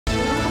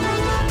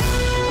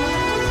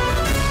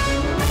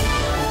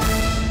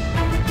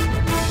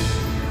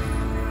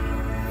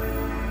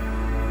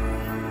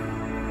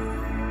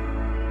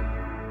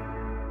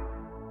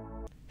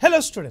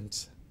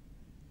students,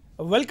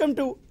 welcome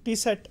to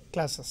TSET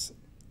classes.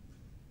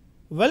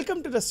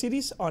 Welcome to the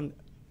series on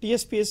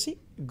TSPSC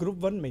Group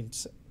 1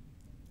 Mains.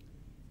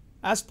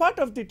 As part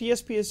of the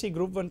TSPSC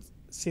Group 1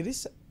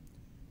 series,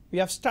 we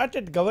have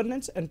started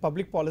Governance and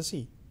Public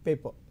Policy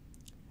paper,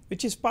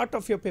 which is part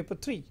of your paper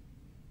 3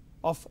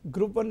 of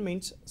Group 1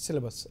 Mains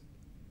syllabus.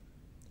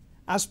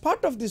 As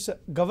part of this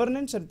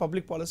Governance and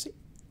Public Policy,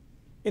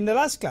 in the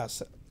last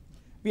class,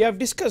 we have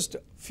discussed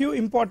few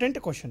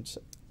important questions.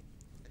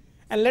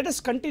 And let us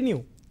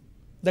continue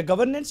the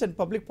governance and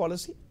public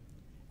policy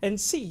and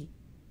see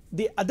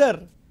the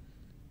other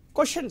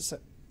questions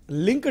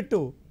linked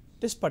to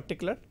this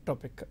particular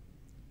topic.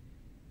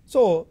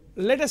 So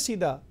let us see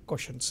the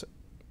questions.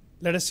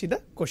 Let us see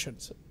the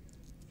questions.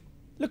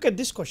 Look at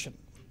this question.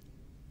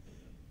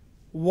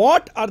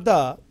 What are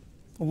the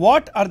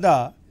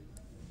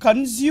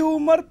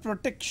consumer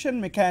protection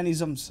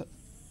mechanisms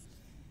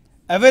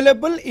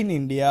available in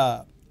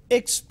India?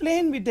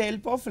 Explain with the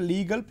help of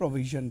legal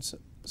provisions.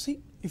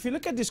 See, if you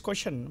look at this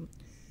question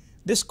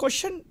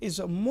is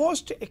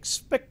most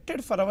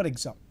expected for our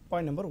exam,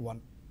 point number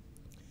 1.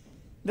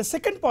 The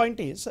second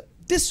point is,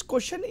 this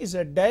question is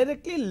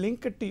directly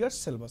linked to your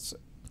syllabus.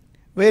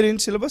 Where in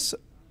syllabus?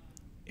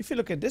 If you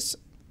look at this,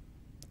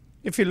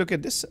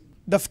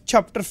 the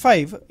chapter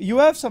 5, you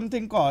have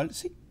something called,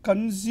 see,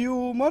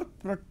 consumer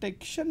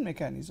protection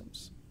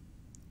mechanisms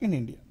in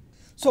India.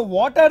 So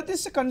what are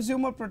these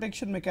consumer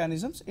protection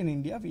mechanisms in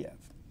India we have?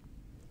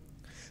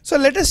 So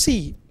let us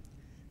see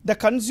the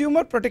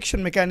consumer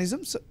protection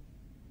mechanisms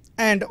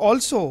and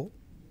also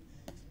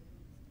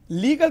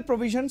legal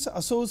provisions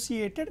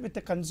associated with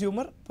the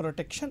consumer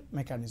protection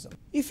mechanism.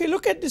 If you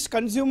look at this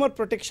consumer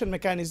protection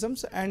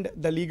mechanisms and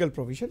the legal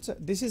provisions,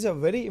 this is a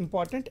very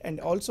important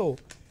and also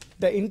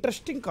the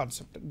interesting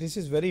concept. This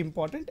is very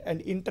important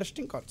and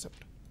interesting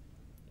concept.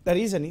 The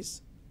reason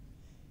is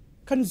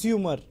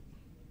consumer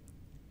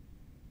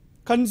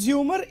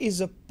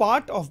is a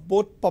part of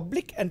both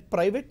public and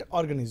private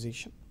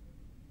organization.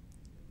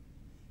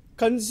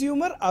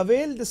 Consumer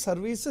avail the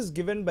services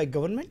given by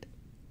government.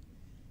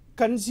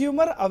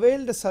 Consumer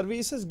avail the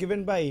services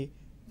given by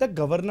the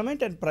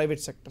government and private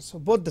sectors, so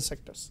both the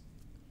sectors.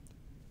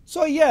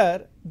 So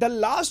here the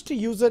last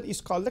user is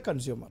called the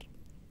consumer.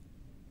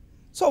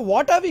 So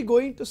what are we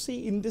going to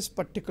see in this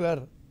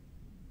particular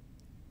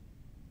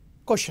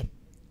question?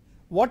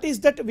 What is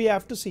that we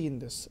have to see in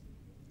this?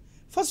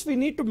 First we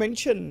need to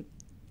mention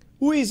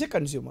who is a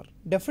consumer,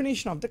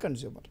 definition of the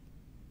consumer.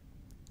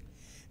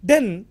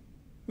 Then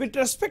with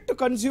respect to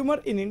consumer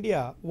in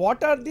India,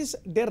 what are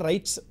their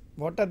rights?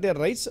 What are their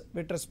rights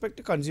with respect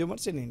to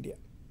consumers in India?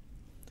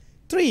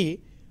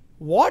 3.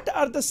 What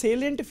are the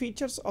salient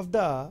features of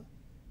the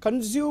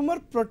Consumer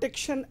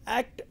Protection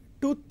Act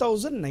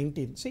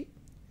 2019? See,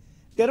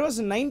 there was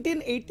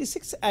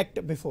 1986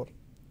 Act before,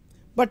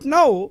 but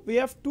now we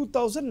have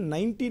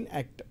 2019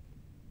 Act.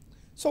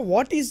 So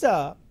what is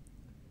the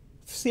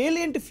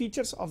salient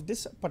features of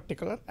this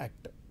particular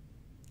act?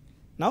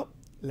 Now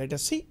let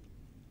us see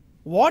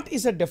what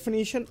is the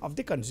definition of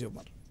the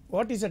consumer.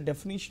 What is the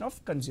definition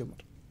of consumer?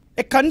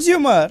 A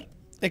consumer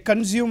is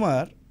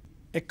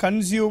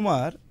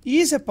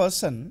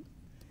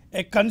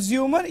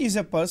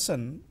a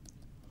person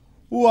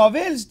who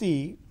avails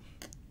the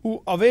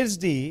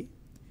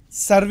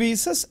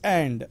services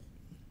and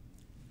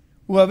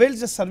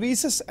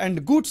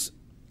goods,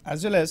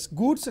 as well as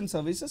goods and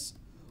services,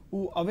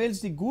 who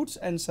avails the goods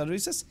and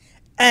services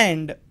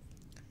and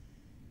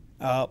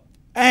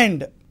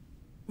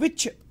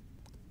which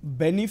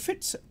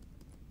benefits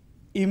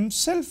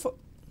himself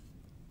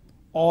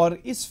or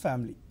his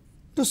family.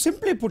 To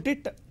simply put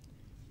it,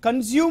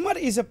 consumer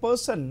is a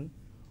person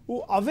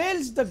who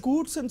avails the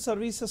goods and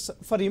services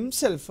for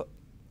himself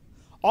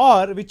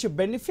or which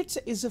benefits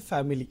his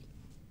family.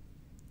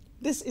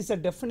 This is a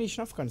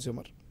definition of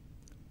consumer.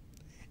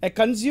 A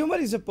consumer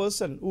is a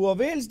person who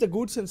avails the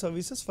goods and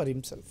services for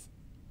himself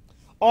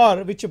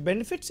or which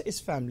benefits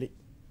his family.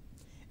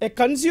 A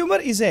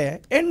consumer is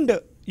an end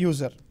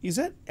user,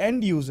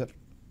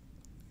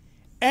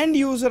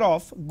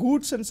 of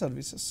goods and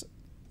services.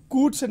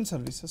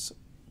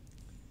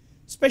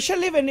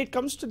 Especially when it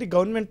comes to the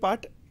government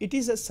part, it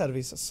is a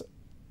services.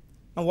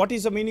 Now what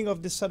is the meaning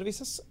of this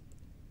services?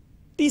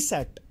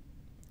 TSAT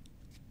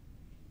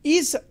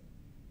is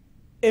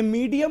a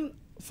medium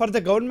for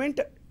the government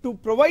to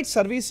provide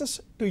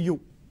services to you.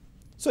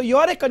 So you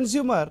are a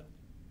consumer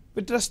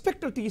with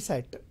respect to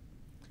TSAT,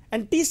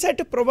 and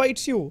TSAT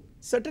provides you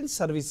certain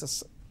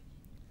services.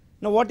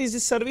 Now what is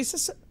this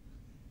services?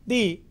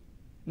 The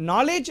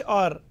knowledge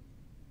or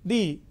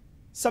the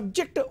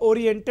subject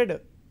oriented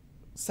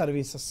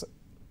services.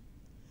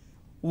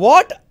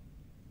 What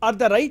are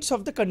the rights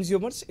of the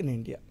consumers in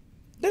India?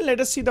 Then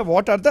let us see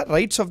what are the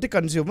rights of the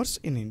consumers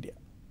in India.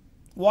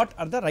 What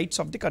are the rights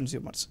of the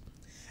consumers?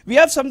 We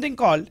have something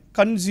called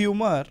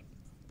Consumer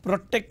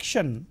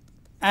Protection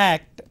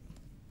Act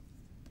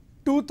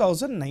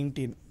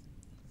 2019.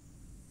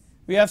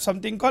 We have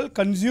something called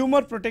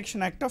Consumer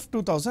Protection Act of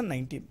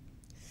 2019.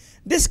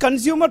 This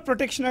Consumer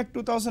Protection Act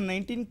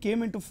 2019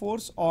 came into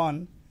force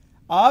on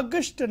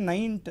August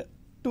 9th,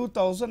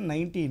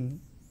 2019,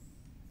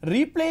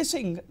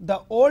 replacing the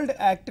old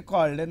act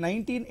called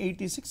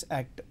 1986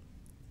 Act.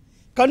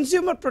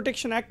 Consumer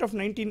Protection Act of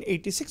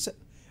 1986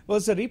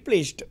 was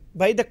replaced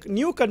by the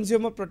new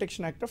Consumer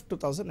Protection Act of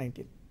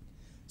 2019.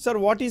 Sir,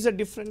 what is the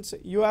difference?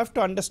 You have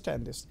to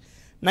understand this.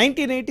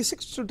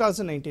 1986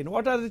 2019,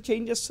 what are the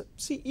changes?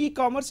 See,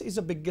 e-commerce is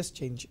the biggest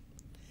change.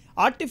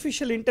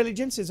 Artificial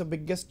intelligence is the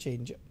biggest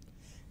change.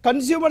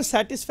 Consumer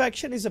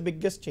satisfaction is the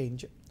biggest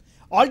change.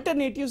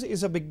 Alternatives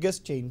is the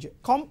biggest change.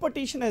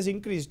 Competition has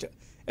increased,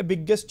 a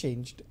biggest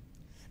change.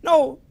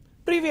 Now,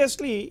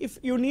 previously, if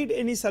you need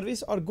any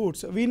service or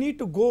goods, we need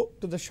to go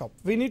to the shop.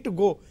 We need to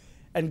go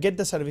and get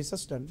the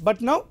services done.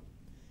 But now,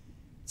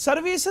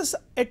 services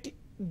at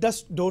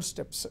the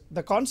doorsteps.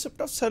 The concept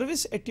of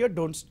service at your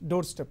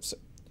doorsteps.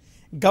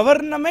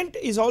 Government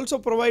is also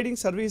providing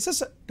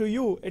services to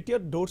you at your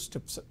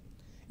doorsteps.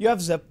 You have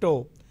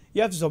Zepto,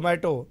 you have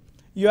Zomato,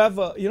 you have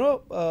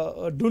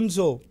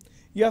Dunzo,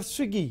 you have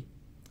Swiggy,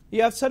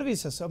 you have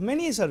services,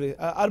 many services,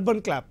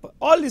 Urban Clap,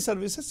 all the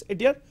services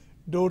at your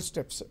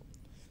doorsteps.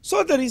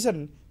 So the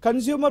reason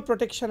Consumer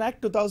Protection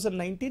Act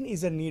 2019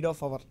 is a need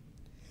of our.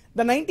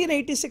 The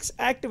 1986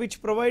 Act,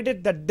 which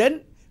provided the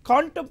then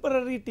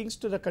contemporary things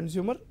to the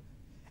consumer,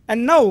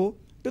 and now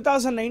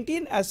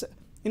 2019 as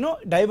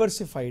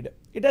diversified.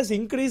 It has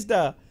increased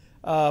the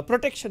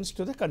protections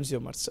to the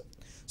consumers.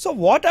 So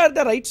what are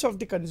the rights of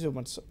the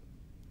consumers?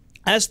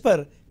 As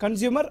per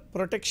Consumer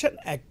Protection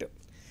Act,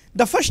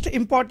 the first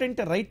important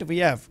right we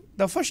have,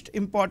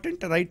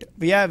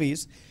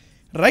 is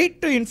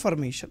right to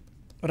information.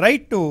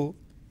 Right to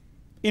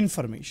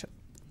information.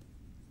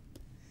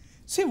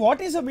 See, what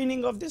is the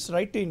meaning of this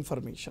right to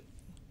information?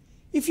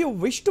 If you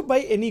wish to buy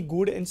any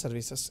good and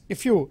services,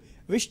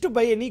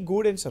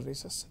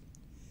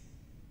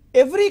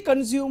 every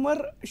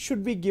consumer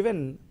should be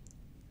given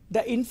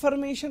the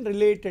information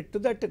related to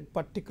that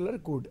particular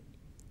good.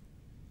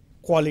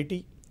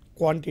 Quality,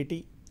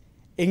 quantity,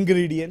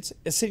 ingredients,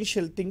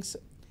 essential things,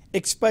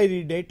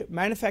 expiry date,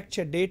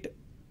 manufactured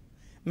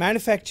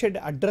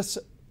address,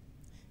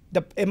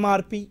 the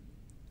MRP,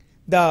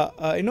 the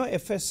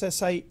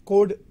FSSI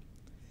code.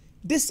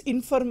 This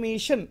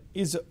information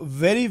is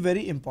very,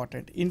 very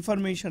important.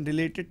 Information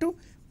related to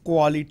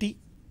quality,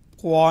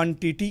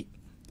 quantity,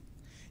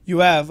 you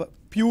have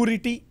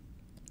purity,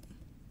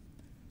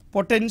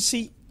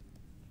 potency,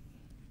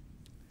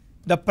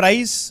 the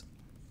price,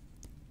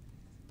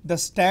 the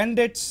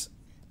standards,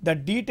 the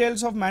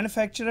details of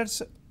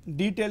manufacturers,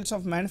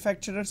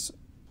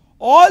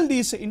 all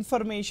these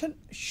information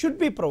should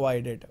be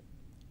provided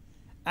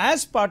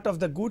as part of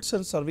the goods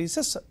and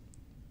services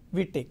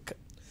we take.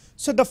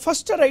 So the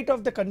first right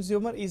of the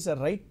consumer is a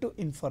right to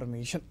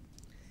information.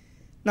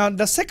 Now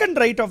the second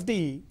right of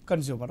the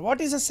consumer,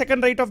 what is the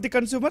second right of the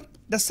consumer?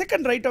 The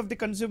second right of the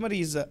consumer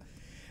is a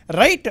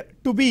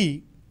right to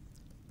be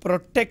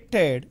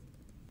protected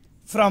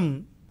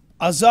from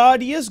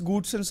hazardous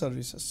goods and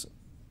services.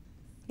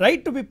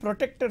 Right to be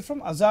protected from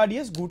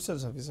hazardous goods and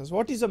services.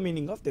 What is the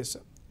meaning of this?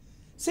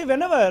 See,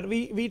 whenever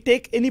we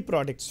take any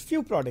products,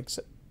 few products,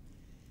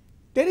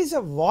 there is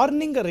a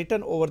warning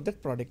written over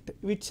that product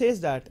which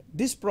says that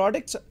this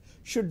product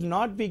should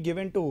not be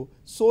given to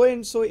so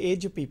and so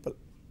age people.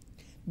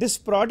 This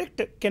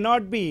product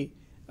cannot be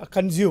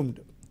consumed.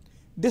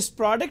 This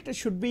product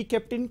should be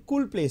kept in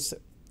cool place.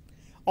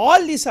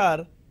 All these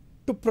are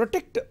to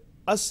protect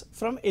us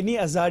from any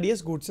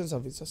hazardous goods and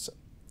services.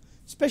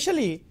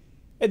 Especially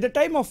at the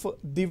time of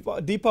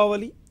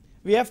𝗕𝗵𝗨,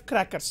 we have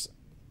crackers.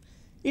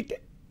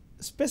 It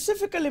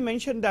specifically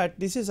mentioned that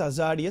this is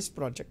hazardous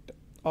project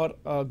or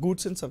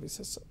goods and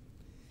services.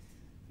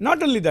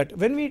 Not only that,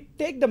 when we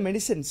take the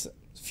medicines,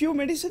 few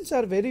medicines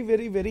are very,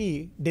 very,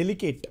 very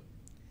delicate,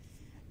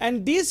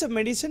 and these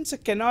medicines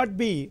cannot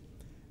be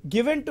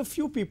given to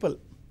few people,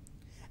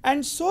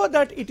 and so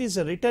that it is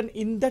written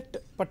in that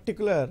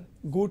particular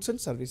goods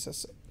and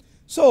services.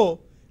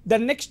 So the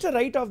next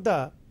right of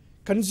the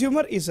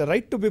consumer is a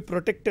right to be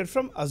protected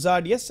from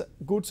hazardous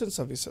goods and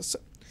services.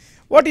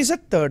 What is the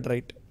third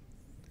right?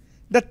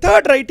 The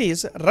third right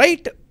is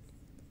right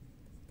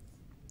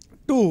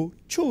to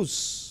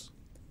choose.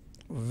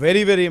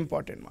 Very, very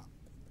important.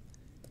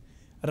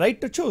 Right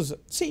to choose.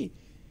 See,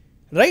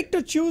 right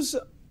to choose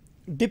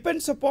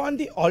depends upon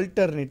the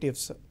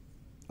alternatives.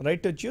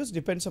 Right to choose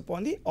depends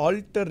upon the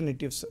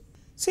alternatives.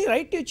 See,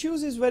 right to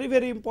choose is very,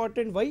 very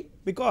important. Why?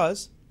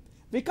 Because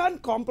we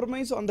can't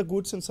compromise on the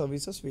goods and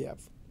services we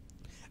have.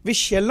 We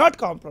shall not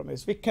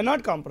compromise. We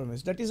cannot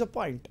compromise. That is a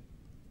point.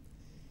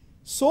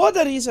 So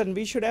the reason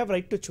we should have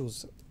right to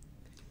choose.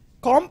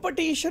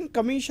 Competition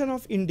Commission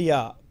of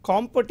India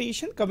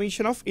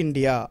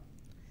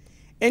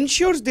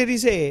ensures there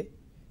is a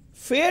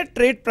fair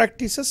trade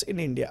practices in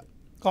India.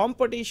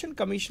 Competition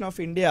Commission of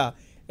India,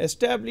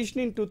 established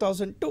in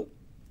 2002,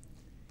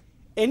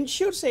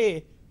 ensures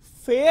a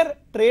fair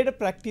trade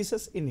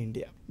practices in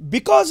India.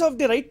 Because of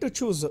the right to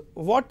choose,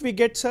 what we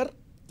get, sir?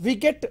 We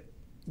get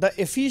the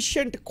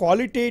efficient,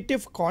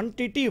 qualitative,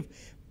 quantitative,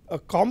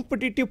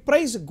 competitive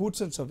price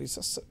goods and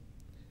services.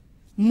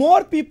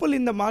 more people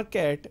in the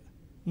market,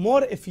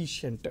 more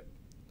efficient.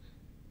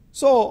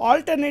 So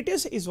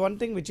alternatives is one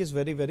thing which is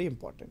very, very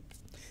important.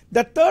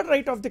 The third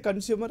right of the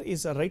consumer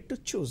is a right to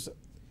choose.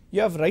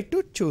 You have right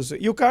to choose.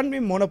 You can't be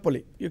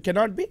monopoly. You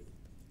cannot be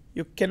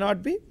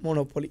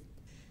monopoly.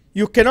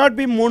 You cannot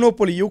be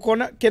monopoly. You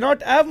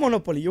cannot have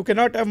monopoly. You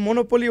cannot have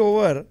monopoly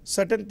over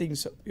certain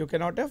things. You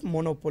cannot have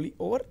monopoly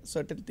over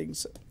certain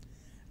things.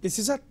 This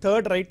is a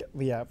third right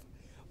we have.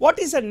 What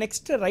is the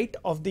next right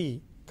of the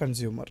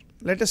consumer?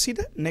 Let us see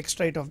the next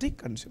right of the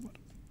consumer.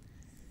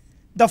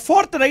 The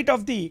fourth right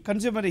of the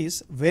consumer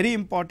is very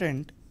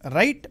important,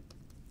 right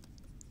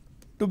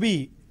to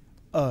be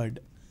heard.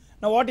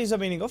 Now what is the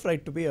meaning of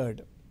right to be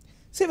heard?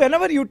 See,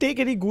 whenever you take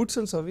any goods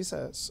and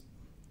services,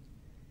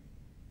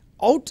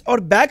 out or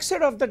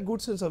backside of that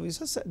goods and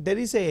services, there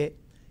is a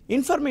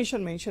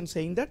information mentioned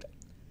saying that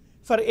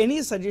for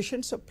any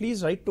suggestions,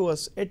 please write to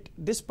us at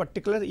this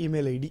particular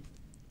email ID.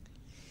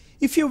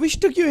 If you wish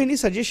to give any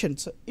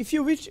suggestions, if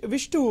you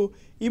wish to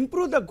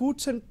improve the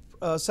goods and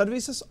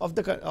services of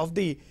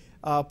the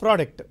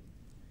product,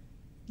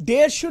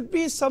 there should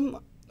be some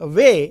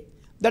way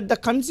that the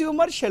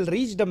consumer shall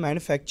reach the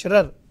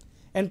manufacturer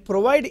and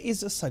provide his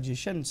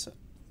suggestions.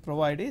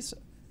 Provide his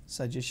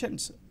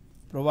suggestions.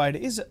 Provide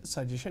his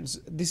suggestions.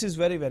 This is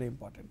very, very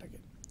important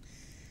again.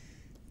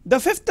 The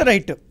fifth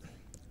right,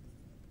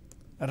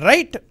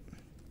 right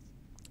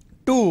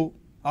to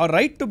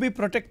be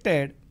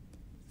protected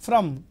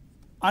from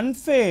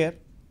unfair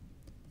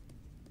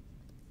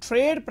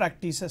trade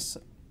practices.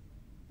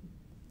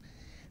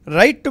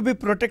 Right to be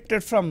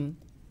protected from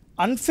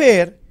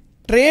unfair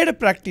trade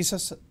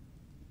practices.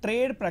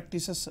 Trade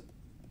practices.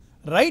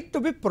 Right to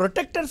be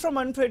protected from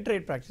unfair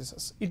trade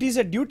practices. It is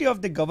a duty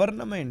of the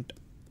government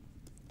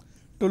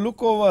to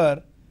look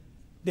over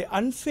the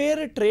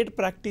unfair trade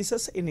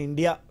practices in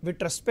India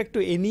with respect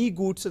to any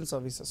goods and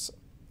services.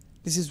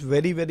 This is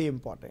very, very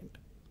important.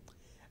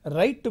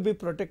 Right to be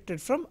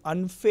protected from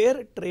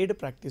unfair trade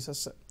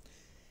practices.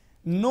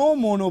 No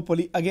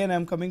monopoly. Again, I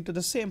am coming to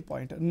the same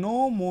point.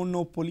 No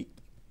monopoly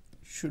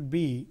should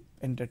be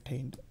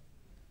entertained.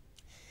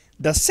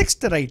 The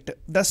sixth right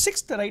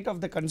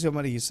of the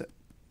consumer is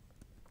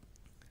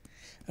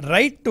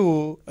right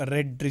to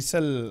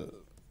redressal.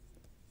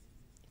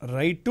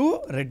 Right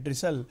to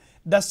redressal.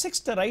 The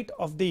sixth right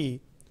of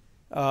the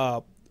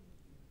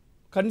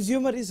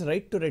consumer is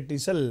right to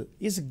redressal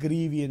is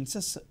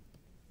grievances.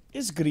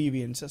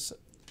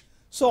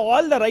 So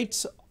all the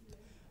rights,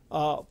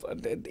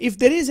 if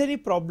there is any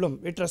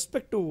problem with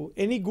respect to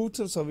any goods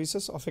or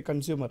services of a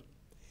consumer,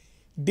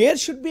 there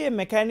should be a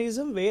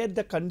mechanism where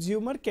the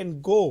consumer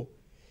can go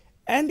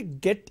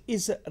and get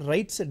his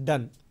rights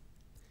done,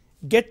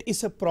 get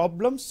his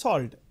problem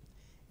solved,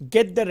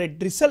 get the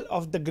redressal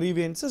of the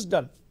grievances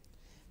done.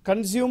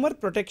 Consumer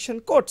protection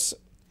courts.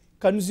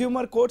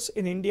 Consumer courts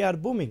in India are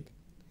booming.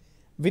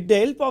 With the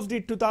help of the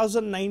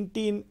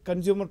 2019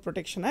 Consumer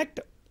Protection Act,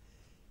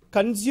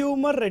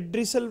 consumer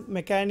redressal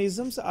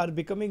mechanisms are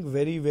becoming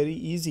very, very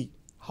easy.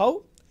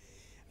 How?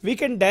 We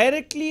can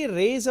directly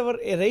raise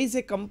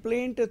a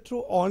complaint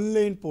through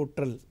online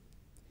portal,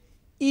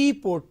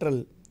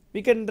 e-portal.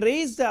 We can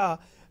raise the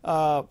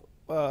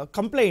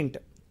complaint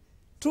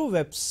through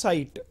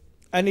website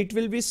and it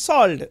will be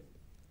solved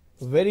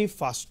very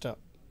faster.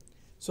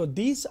 So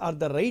these are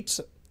the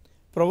rights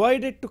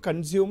provided to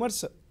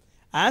consumers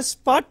as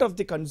part of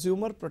the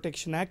Consumer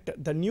Protection Act,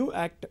 the new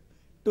Act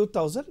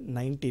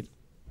 2019.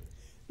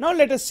 Now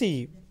let us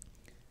see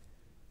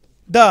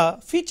the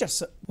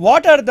features.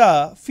 What are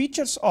the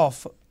features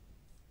of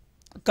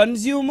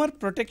Consumer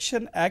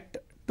Protection Act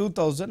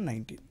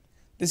 2019?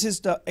 This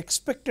is the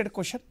expected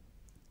question.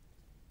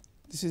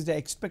 This is the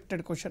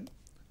expected question.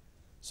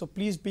 So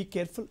please be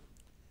careful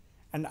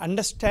and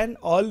understand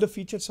all the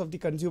features of the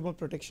Consumer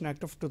Protection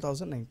Act of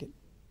 2019.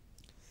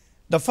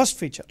 The first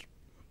feature.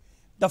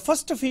 The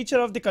first feature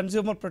of the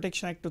Consumer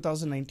Protection Act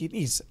 2019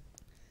 is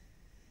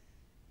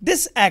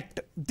this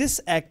act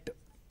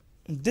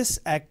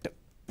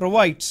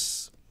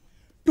provides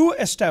to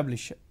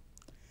establish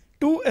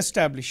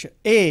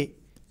a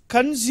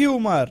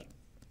consumer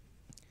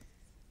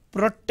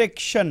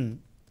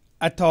protection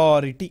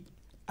authority.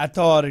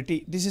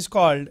 This is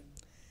called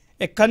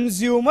a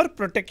consumer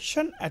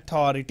protection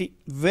authority.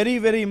 Very,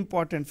 very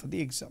important for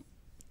the exam.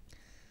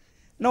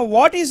 Now,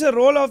 what is the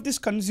role of this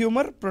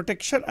consumer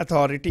protection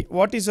authority?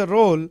 What is the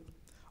role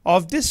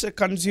of this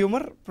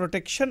consumer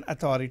protection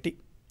authority?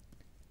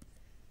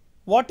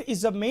 What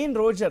is the main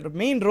role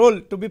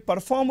to be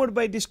performed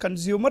by this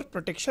consumer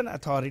protection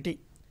authority?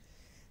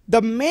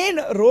 The main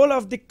role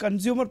of the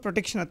consumer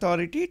protection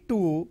authority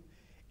to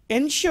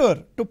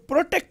ensure, to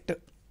protect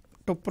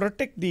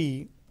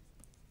the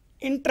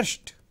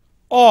interest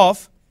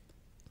of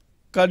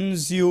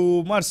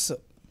consumers.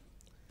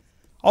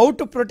 How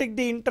to protect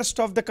the interest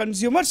of the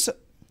consumers?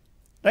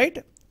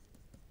 Right?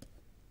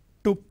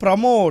 To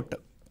promote,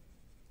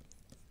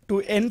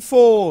 to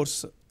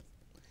enforce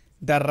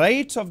the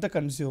rights of the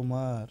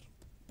consumer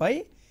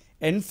by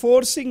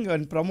enforcing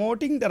and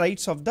promoting the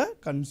rights of the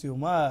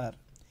consumer.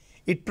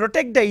 It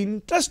protects the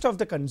interest of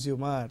the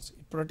consumers.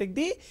 It protects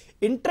the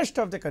interest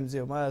of the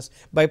consumers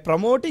by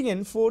promoting,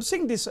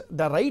 enforcing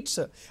the rights.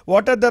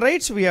 What are the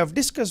rights? We have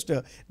discussed.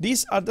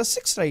 These are the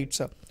 6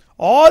 rights.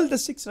 All the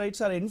 6 rights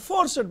are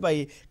enforced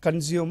by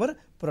Consumer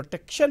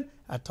Protection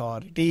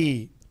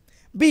Authority.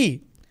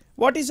 B.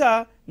 What is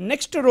our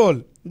next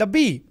role? The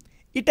B.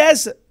 It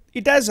has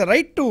a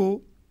right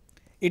to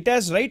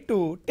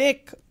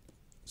take.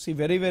 See,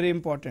 very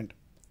important.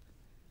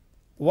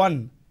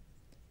 1.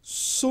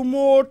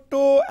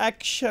 Sumoto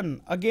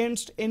action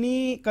against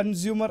any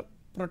consumer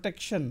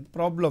protection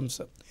problems.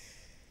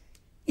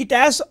 It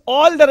has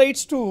all the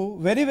rights to,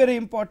 very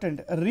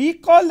important,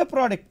 recall the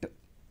product.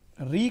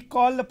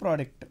 Recall the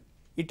product.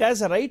 It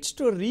has rights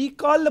to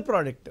recall the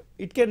product.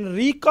 It can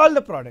recall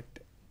the product.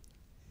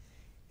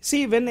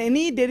 See, when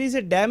there is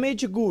a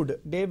damaged good,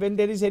 when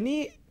there is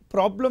any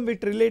problem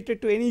with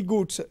related to any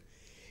goods,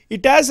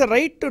 it has a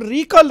right to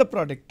recall the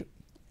product.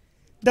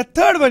 The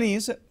third one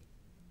is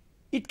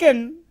it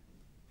can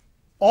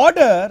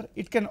order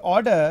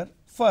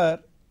for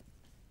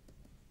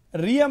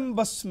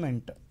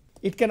reimbursement.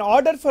 It can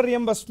order for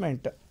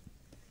reimbursement.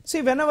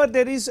 See, whenever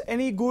there is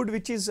any good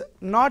which is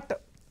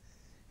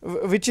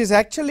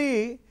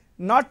actually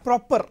not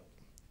proper,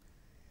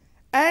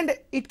 and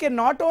it can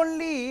not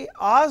only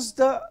ask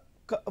the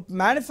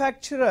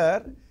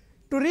manufacturer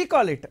to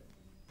recall it,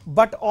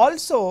 but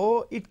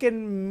also it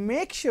can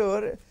make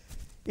sure,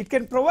 it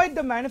can provide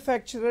the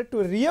manufacturer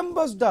to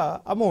reimburse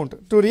the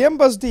amount, to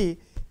reimburse the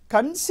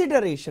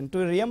consideration,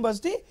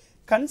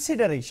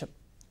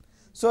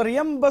 So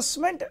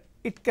reimbursement,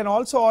 it can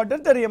also order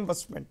the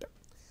reimbursement.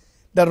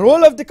 The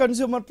role of the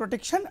Consumer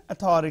Protection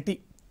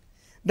Authority.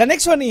 The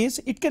next one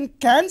is it can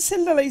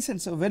cancel the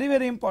license.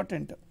 Very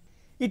important.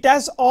 It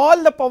has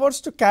all the powers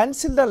to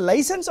cancel the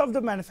license of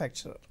the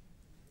manufacturer.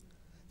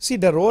 See,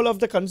 the role of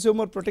the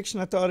Consumer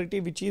Protection Authority,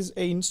 which is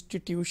an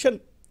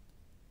institution.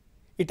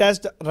 It has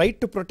the right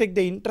to protect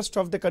the interest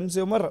of the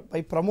consumer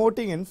by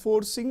promoting,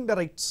 enforcing the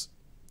rights.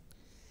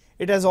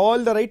 It has all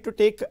the right to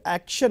take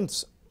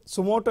actions,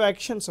 sumoto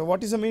actions. So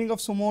what is the meaning of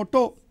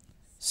sumoto?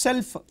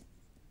 Self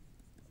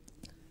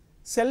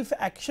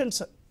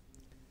actions.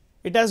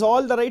 It has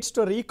all the rights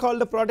to recall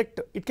the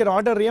product. It can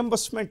order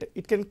reimbursement.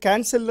 It can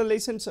cancel the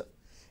license.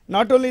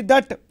 Not only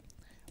that,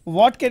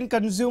 what can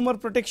Consumer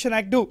Protection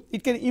Act do?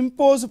 It can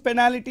impose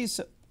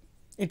penalties.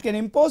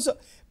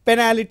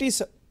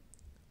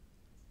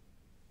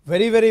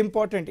 Very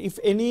important. If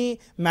any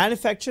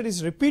manufacturer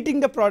is repeating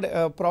the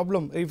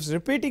problem, if it's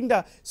repeating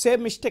the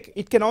same mistake,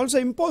 it can also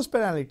impose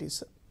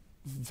penalties.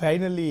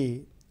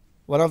 Finally,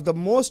 one of the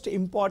most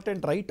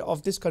important right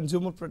of this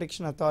Consumer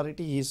Protection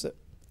Authority is,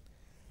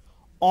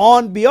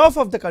 on behalf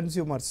of the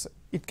consumers,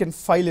 it can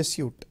file a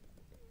suit.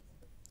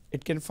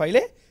 It can file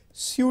a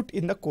suit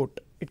in the court.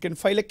 It can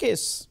file a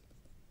case.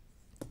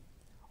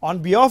 On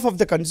behalf of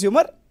the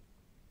consumer,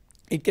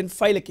 it can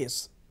file a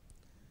case.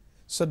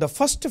 So the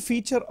first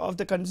feature of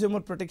the Consumer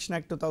Protection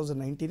Act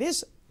 2019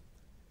 is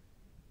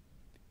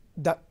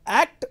the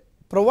Act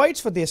provides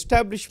for the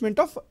establishment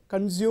of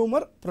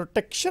Consumer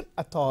Protection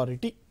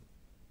Authority,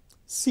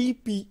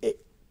 CPA.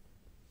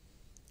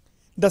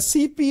 The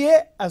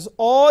CPA has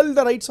all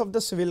the rights of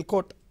the civil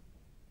court.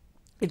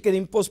 It can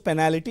impose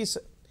penalties.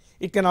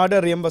 It can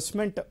order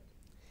reimbursement.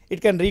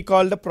 It can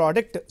recall the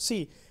product.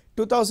 See,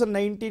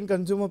 2019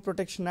 Consumer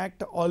Protection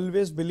Act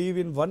always believe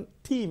in one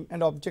theme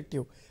and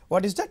objective.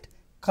 What is that?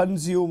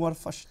 Consumer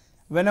first.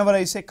 Whenever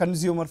I say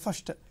consumer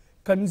first,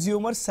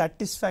 consumer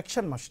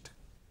satisfaction must.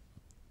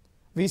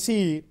 We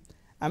see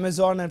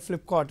Amazon and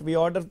Flipkart. We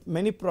order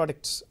many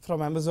products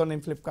from Amazon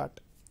and Flipkart.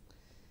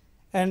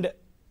 And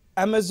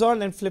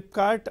Amazon and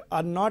Flipkart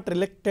are not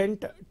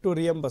reluctant to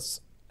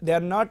reimburse. They are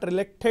not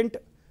reluctant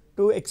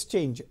to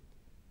exchange.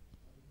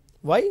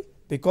 Why?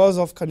 Because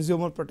of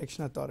Consumer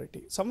Protection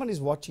Authority. Someone is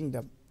watching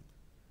them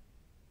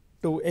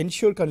to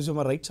ensure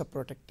consumer rights are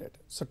protected.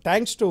 So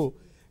thanks to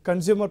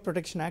Consumer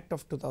Protection Act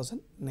of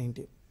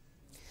 2019.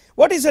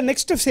 What is the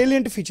next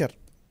salient feature?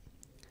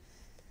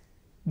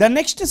 The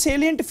next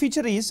salient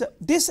feature is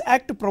this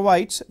act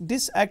provides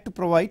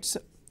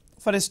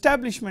for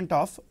establishment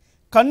of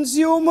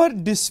Consumer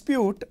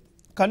Disputes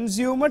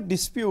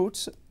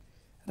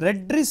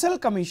Redressal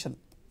Commission.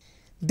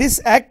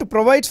 This act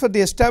provides for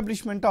the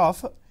establishment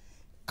of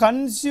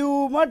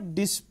Consumer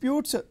Disputes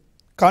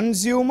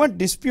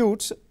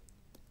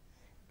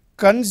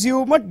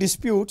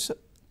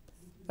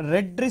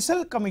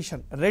Redressal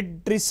Commission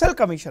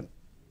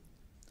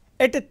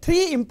at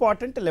 3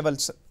 important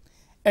levels.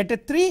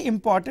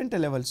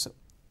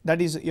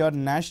 That is your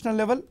national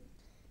level,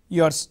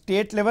 your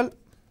state level,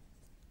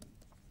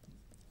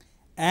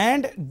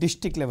 and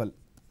district level.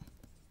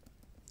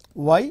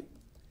 Why?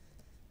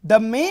 The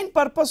main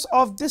purpose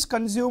of this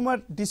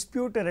consumer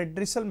dispute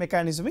redressal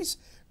mechanism is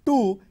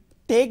to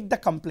take the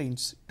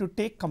complaints, from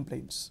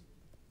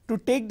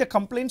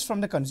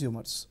the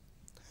consumers,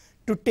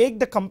 to take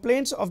the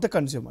complaints of the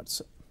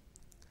consumers.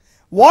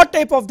 What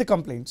type of the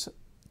complaints?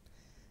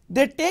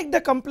 They take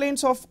the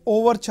complaints of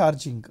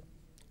overcharging.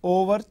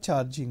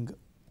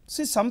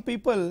 See, some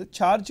people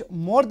charge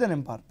more than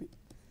MRP.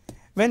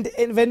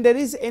 When there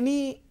is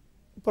any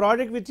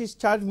product which is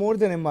charged more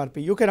than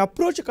MRP, you can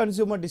approach a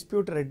consumer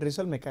dispute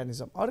redressal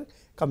mechanism or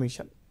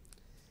commission.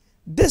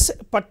 This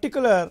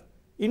particular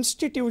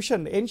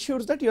institution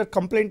ensures that your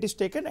complaint is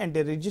taken and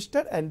they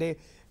register and they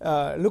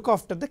look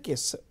after the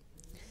case.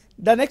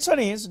 The next one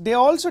is they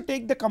also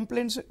take the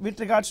complaints with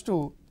regards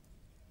to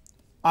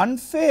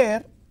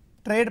unfair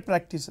trade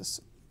practices.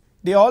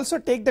 They also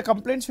take the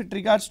complaints with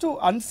regards to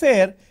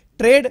unfair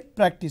trade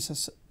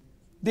practices.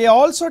 They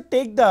also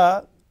take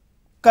the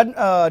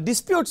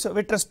disputes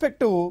with respect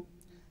to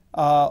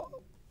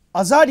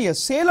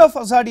hazardous, sale of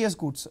hazardous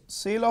goods,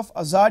 sale of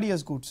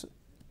hazardous goods,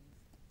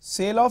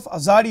 sale of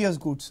hazardous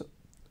goods.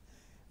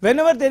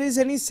 Whenever there is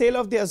any sale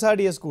of the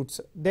hazardous goods,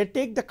 they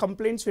take the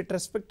complaints with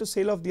respect to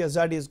sale of the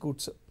hazardous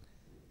goods.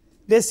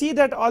 They see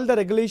that all the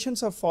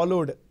regulations are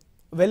followed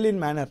well in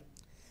manner.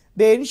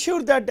 They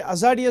ensure that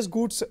hazardous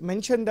goods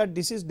mention that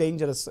this is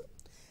dangerous.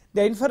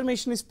 The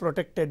information is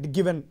protected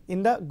given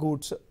in the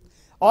goods.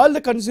 All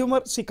the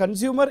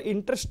consumer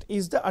interest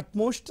is the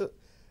utmost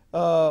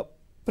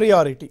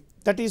priority.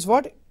 That is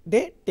what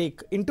they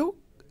take into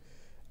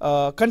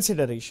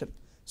consideration.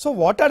 So,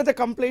 what are the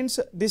complaints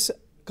this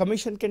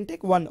commission can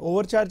take? 1.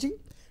 Overcharging.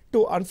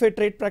 2. Unfair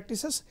trade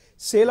practices,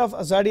 sale of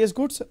hazardous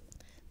goods.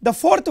 The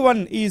fourth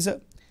one is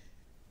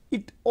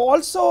it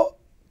also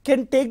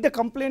can take the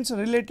complaints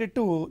related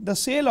to the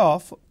sale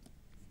of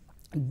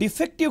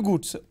defective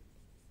goods,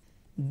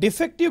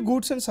 defective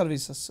goods and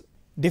services,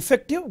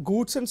 defective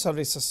goods and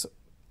services,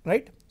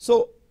 right.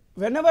 So,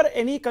 whenever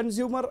any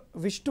consumer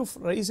wish to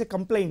raise a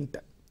complaint,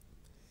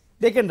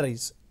 they can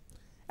raise.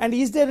 And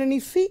is there any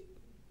fee?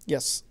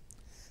 Yes.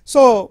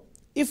 So,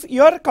 if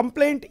your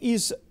complaint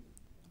is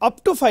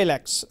up to 5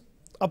 lakhs,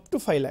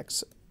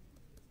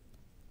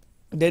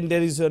 then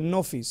there is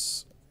no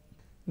fees.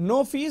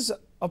 No fees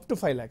up to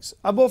 5 lakhs.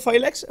 Above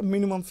 5 lakhs,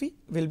 minimum fee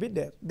will be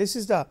there. This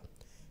is the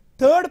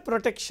third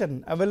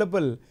protection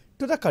available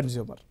to the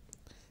consumer.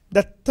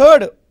 The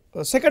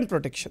second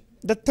protection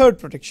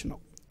now.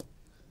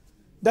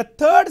 The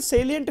third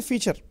salient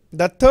feature,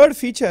 the third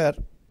feature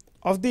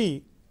of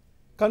the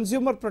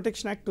Consumer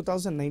Protection Act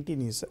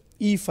 2019 is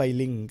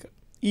e-filing.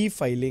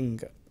 E-filing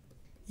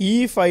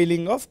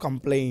of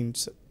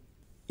complaints.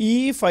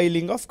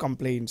 E-filing of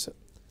complaints.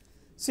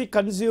 See,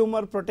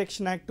 Consumer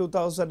Protection Act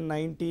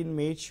 2019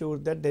 made sure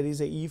that there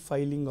is a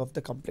e-filing of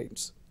the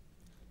complaints.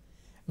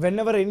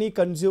 Whenever any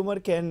consumer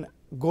can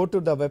go to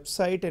the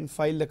website and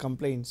file the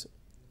complaints,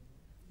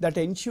 that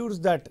ensures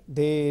that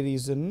there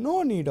is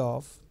no need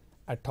of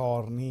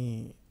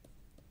attorney.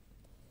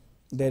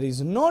 There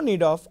is no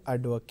need of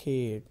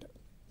advocate.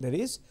 There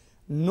is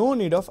no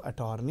need of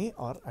attorney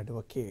or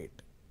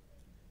advocate.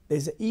 There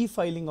is an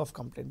e-filing of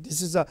complaint.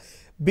 This is the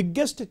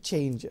biggest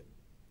change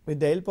with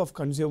the help of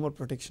Consumer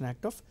Protection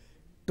Act of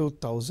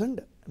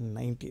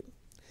 2019.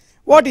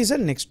 What is the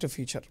next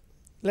feature?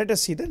 Let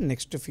us see the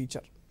next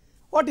feature.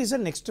 What is the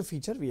next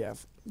feature we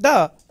have?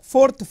 The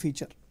fourth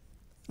feature.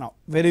 Now,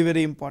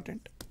 very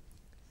important.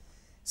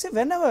 See,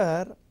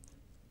 whenever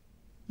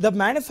the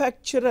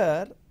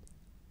manufacturer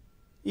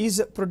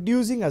is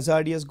producing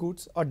hazardous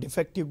goods or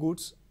defective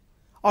goods,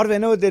 or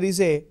whenever there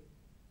is a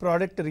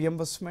product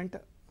reimbursement,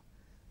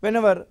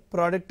 whenever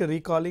product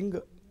recalling,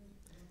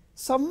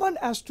 someone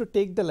has to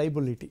take the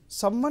liability.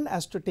 Someone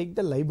has to take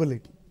the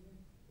liability,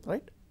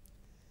 right?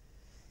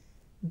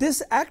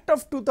 This Act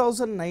of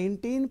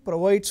 2019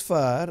 provides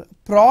for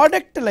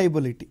product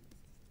liability,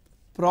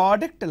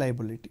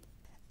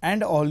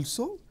 and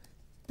also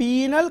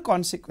penal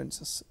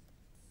consequences.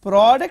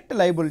 Product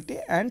liability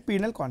and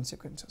penal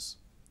consequences.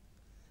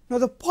 Now,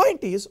 the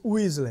point is, who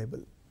is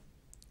liable?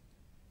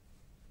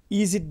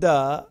 Is it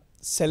the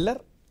seller?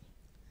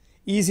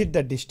 Is it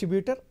the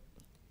distributor?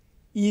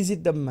 Is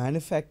it the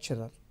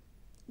manufacturer?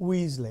 Who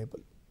is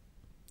liable?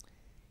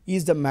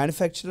 Is the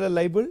manufacturer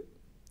liable?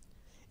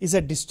 Is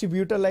a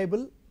distributor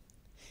liable?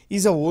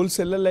 Is a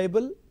wholesaler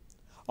liable?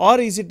 Or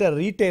is it the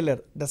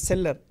retailer, the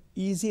seller?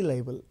 Is he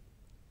liable?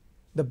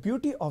 The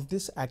beauty of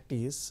this act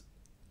is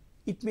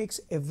it makes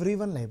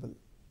everyone liable.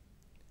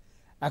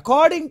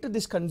 According to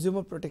this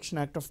Consumer Protection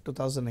Act of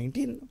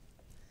 2019,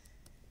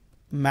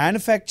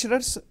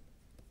 manufacturers,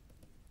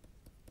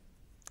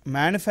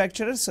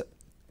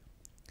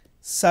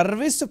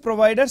 service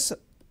providers,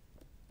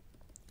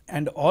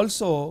 and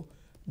also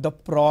the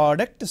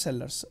product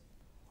sellers,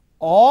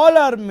 all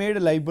are made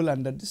liable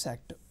under this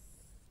act.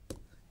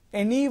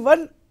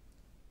 Anyone,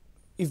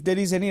 if there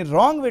is any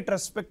wrong with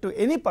respect to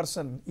any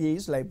person, he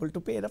is liable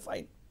to pay the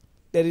fine.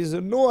 There is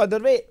no other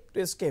way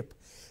to escape.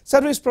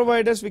 Service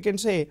providers, we can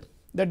say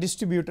the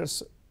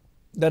distributors,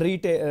 the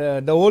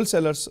retail, the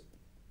wholesalers.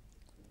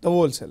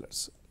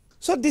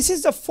 So, this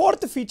is the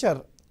fourth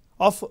feature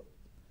of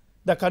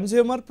the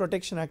Consumer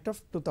Protection Act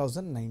of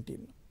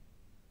 2019.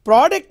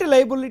 Product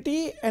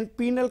liability and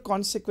penal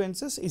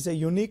consequences is a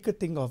unique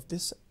thing of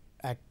this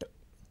act,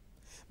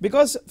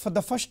 because for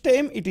the first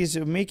time it is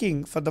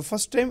making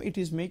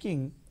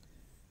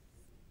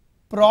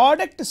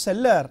product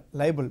seller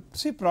liable.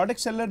 See, product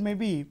seller may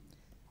be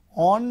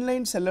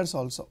online sellers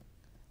also,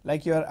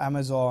 like your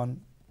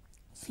Amazon,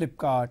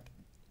 Flipkart,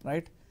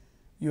 right?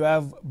 You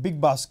have Big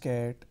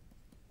Basket,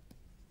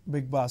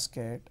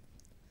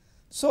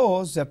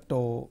 so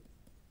Zepto,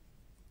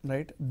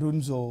 right?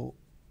 Dunzo,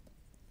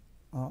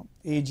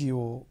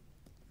 AGO.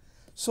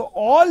 So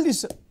all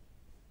these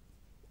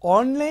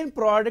online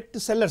product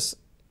sellers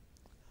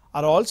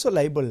are also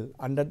liable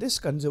under this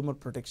Consumer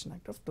Protection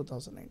Act of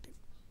 2019.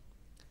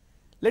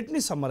 Let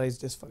me summarize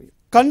this for you.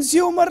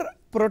 Consumer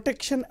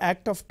Protection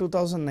Act of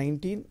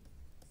 2019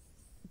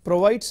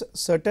 provides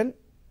certain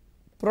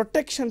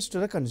protections to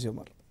the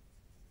consumer.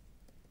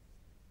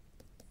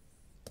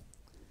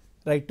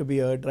 Right to be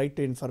heard, right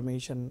to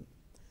information,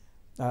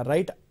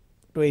 right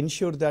to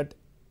ensure that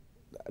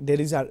there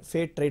is a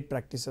fair trade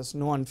practices,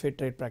 no unfair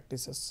trade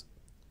practices,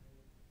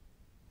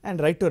 and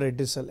right to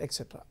redressal,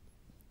 etc.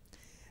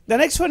 The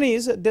next one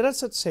is there are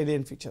such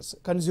salient features.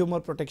 Consumer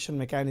protection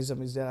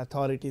mechanism is there,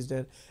 authority is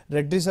there,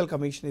 redressal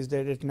commission is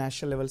there at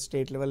national level,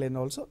 state level, and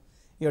also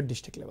your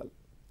district level.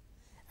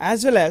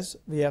 As well as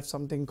we have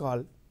something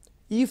called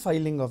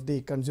e-filing of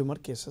the consumer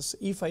cases.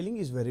 E-filing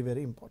is very,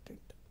 very important.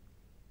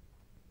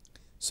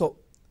 So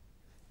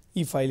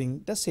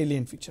e-filing, the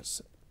salient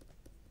features.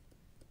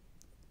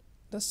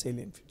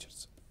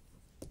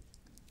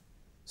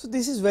 So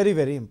this is very,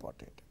 very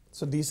important.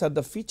 So these are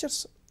the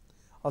features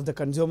of the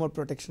Consumer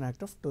Protection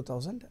Act of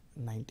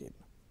 2019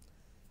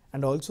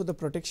 and also the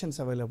protections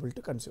available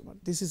to consumer.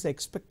 This is the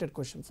expected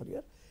question for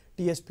your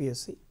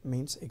TSPSC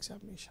mains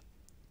examination.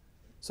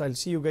 So I'll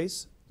see you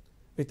guys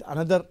with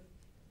another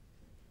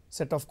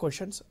set of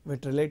questions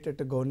with related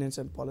to governance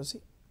and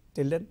policy.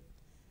 Till then,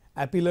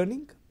 happy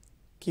learning,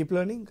 keep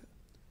learning.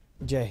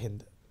 Jai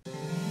Hind.